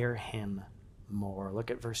desire him more.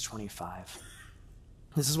 Look at verse 25.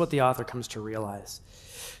 This is what the author comes to realize.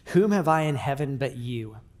 Whom have I in heaven but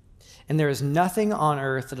you? And there is nothing on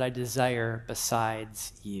earth that I desire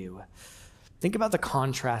besides you. Think about the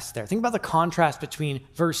contrast there. Think about the contrast between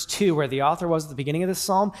verse 2, where the author was at the beginning of this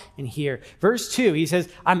psalm, and here. Verse 2, he says,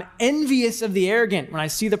 I'm envious of the arrogant when I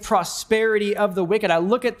see the prosperity of the wicked. I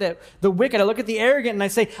look at the wicked, I look at the arrogant, and I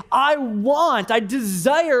say, I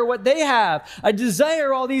desire what they have. I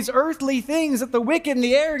desire all these earthly things that the wicked and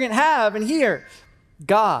the arrogant have. And here,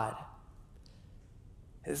 God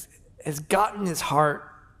has gotten his heart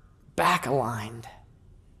back aligned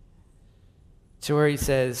to where he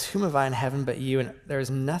says, whom have I in heaven but you? And there is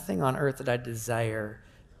nothing on earth that I desire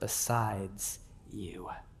besides you.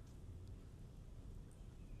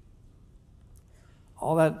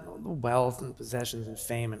 All that wealth and possessions and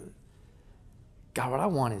fame, and God, what I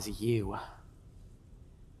want is you.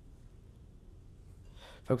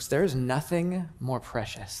 Folks, there is nothing more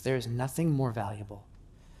precious, there is nothing more valuable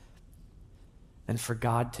than for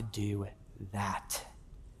God to do that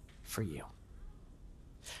for you.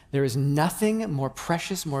 There is nothing more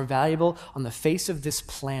precious, more valuable on the face of this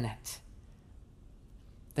planet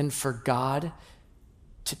than for God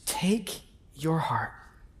to take your heart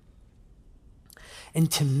and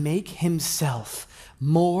to make himself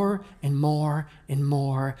more and more and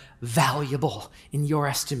more valuable in your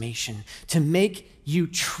estimation, to make you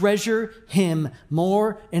treasure him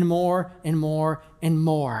more and more and more and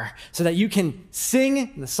more, so that you can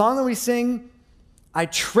sing the song that we sing, I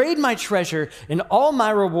trade my treasure and all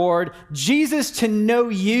my reward, Jesus, to know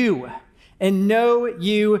you and know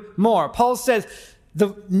you more. Paul says,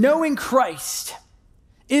 the knowing Christ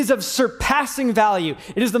is of surpassing value.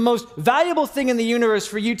 It is the most valuable thing in the universe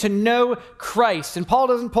for you to know Christ. And Paul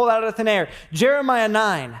doesn't pull that out of thin air. Jeremiah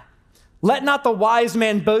 9. Let not the wise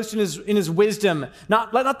man boast in his wisdom.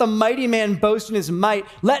 Let not the mighty man boast in his might.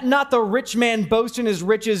 Let not the rich man boast in his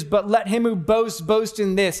riches, but let him who boasts boast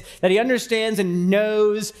in this, that he understands and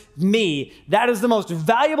knows me. That is the most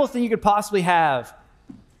valuable thing you could possibly have.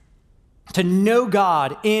 to know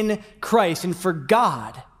God in Christ, and for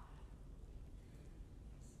God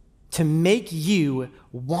to make you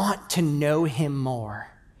want to know him more,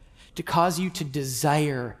 to cause you to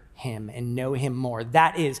desire him and know him more.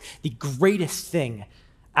 That is the greatest thing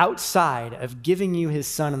outside of giving you his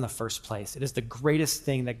son in the first place. It is the greatest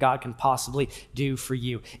thing that God can possibly do for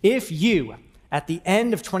you. If you, at the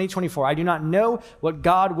end of 2024, I do not know what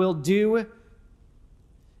God will do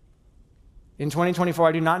in 2024.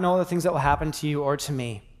 I do not know the things that will happen to you or to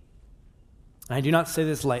me. And I do not say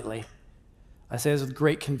this lightly. I say this with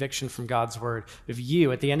great conviction from God's word. If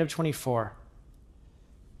you, at the end of 24,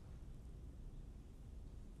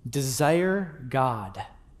 desire God,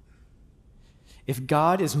 if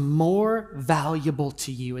God is more valuable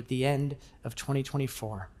to you at the end of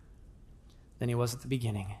 2024 than he was at the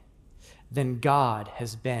beginning, then God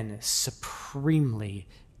has been supremely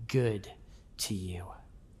good to you.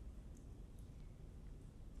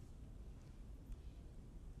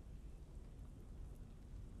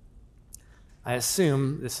 I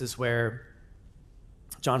assume this is where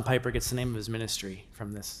John Piper gets the name of his ministry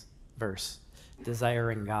from this verse,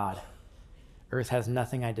 desiring God. Earth has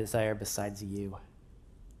nothing I desire besides you.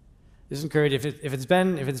 Just encourage, if it's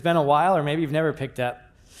been a while, or maybe you've never picked up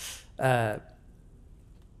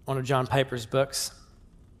one of John Piper's books,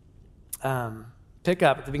 pick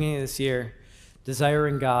up at the beginning of this year,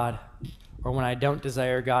 Desiring God, or When I Don't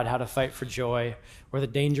Desire God, How to Fight for Joy, or The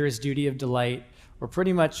Dangerous Duty of Delight, or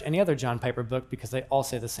pretty much any other John Piper book, because they all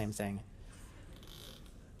say the same thing.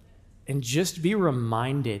 And just be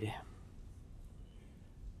reminded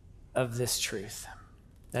of this truth,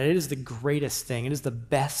 that it is the greatest thing. It is the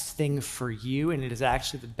best thing for you, and it is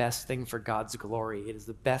actually the best thing for God's glory. It is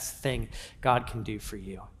the best thing God can do for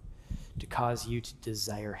you, to cause you to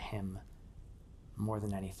desire him more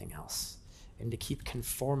than anything else, and to keep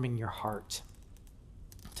conforming your heart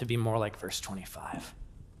to be more like verse 25.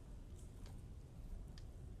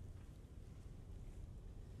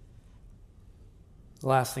 The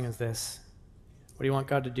last thing is this. What do you want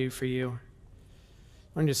God to do for you?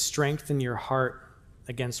 I want to strengthen your heart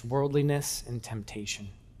against worldliness and temptation.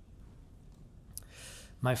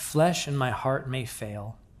 My flesh and my heart may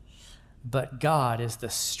fail, but God is the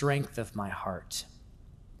strength of my heart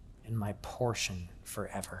and my portion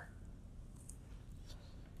forever.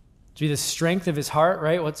 To be the strength of his heart,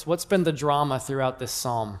 right? What's been the drama throughout this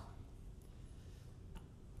psalm?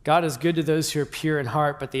 God is good to those who are pure in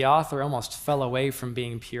heart, but the author almost fell away from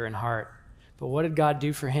being pure in heart. But what did God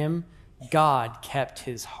do for him? God kept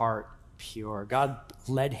his heart pure. God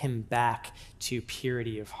led him back to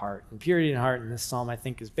purity of heart. And purity in heart in this psalm, I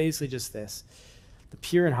think, is basically just this. The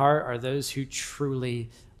pure in heart are those who truly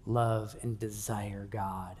love and desire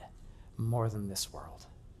God more than this world.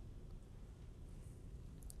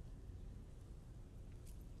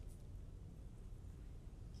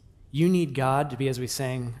 You need God to be, as we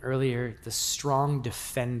sang earlier, the strong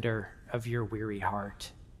defender of your weary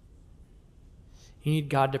heart. You need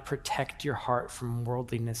God to protect your heart from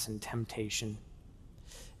worldliness and temptation,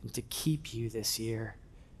 and to keep you this year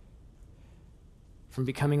from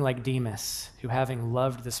becoming like Demas, who, having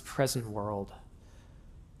loved this present world,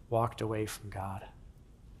 walked away from God.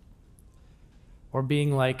 Or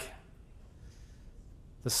being like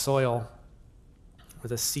the soil where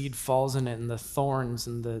the seed falls in it, and the thorns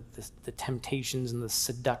and the temptations and the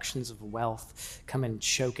seductions of wealth come and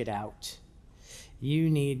choke it out. You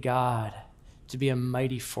need God to be a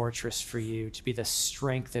mighty fortress for you, to be the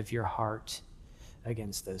strength of your heart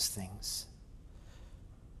against those things.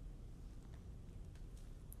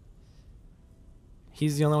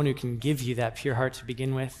 He's the only one who can give you that pure heart to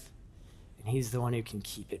begin with, and he's the one who can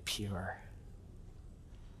keep it pure.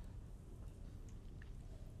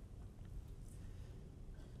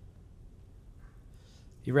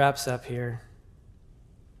 He wraps up here.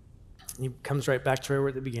 He comes right back to where we were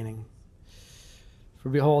at the beginning. For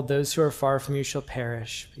behold, those who are far from you shall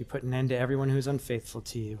perish. You put an end to everyone who is unfaithful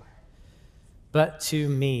to you. But to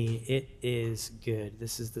me it is good.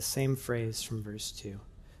 This is the same phrase from verse 2.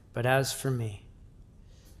 But as for me,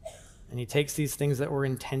 and he takes these things that were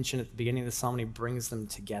in tension at the beginning of the psalm and he brings them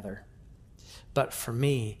together. But for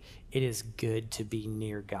me, it is good to be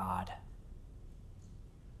near God.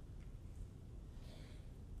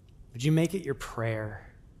 Would you make it your prayer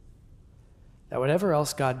that whatever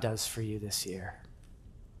else God does for you this year,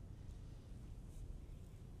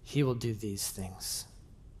 he will do these things.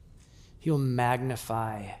 He will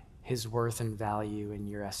magnify his worth and value in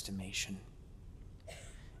your estimation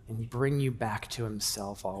and bring you back to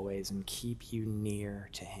himself always and keep you near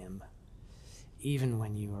to him, even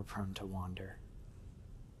when you are prone to wander.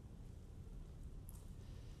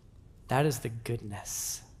 That is the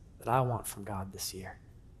goodness that I want from God this year.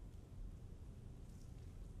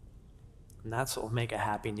 And that's what will make a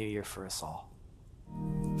happy new year for us all.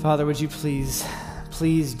 Father, would you please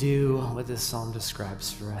do what this psalm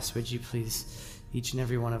describes for us? Would you please, each and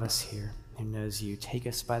every one of us here who knows you, take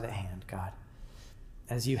us by the hand, God,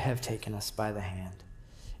 as you have taken us by the hand,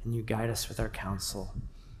 and you guide us with our counsel.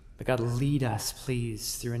 But God, lead us,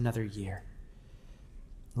 please, through another year.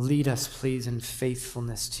 Lead us, please, in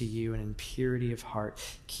faithfulness to you and in purity of heart.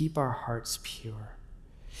 Keep our hearts pure.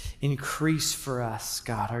 Increase for us,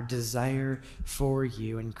 God, our desire for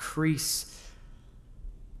you. Increase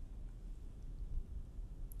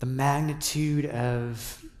the magnitude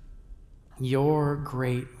of your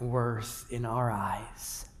great worth in our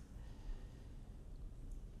eyes.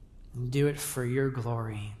 And do it for your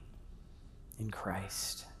glory in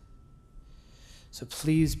Christ. So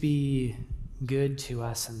please be good to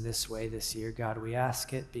us in this way this year, God. We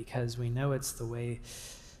ask it because we know it's the way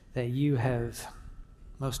that you have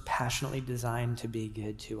most passionately designed to be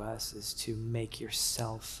good to us, is to make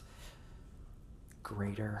yourself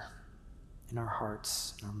greater in our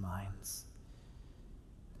hearts and our minds.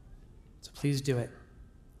 So please do it.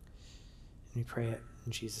 And we pray it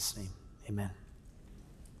in Jesus' name. Amen.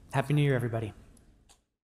 Happy New Year, everybody.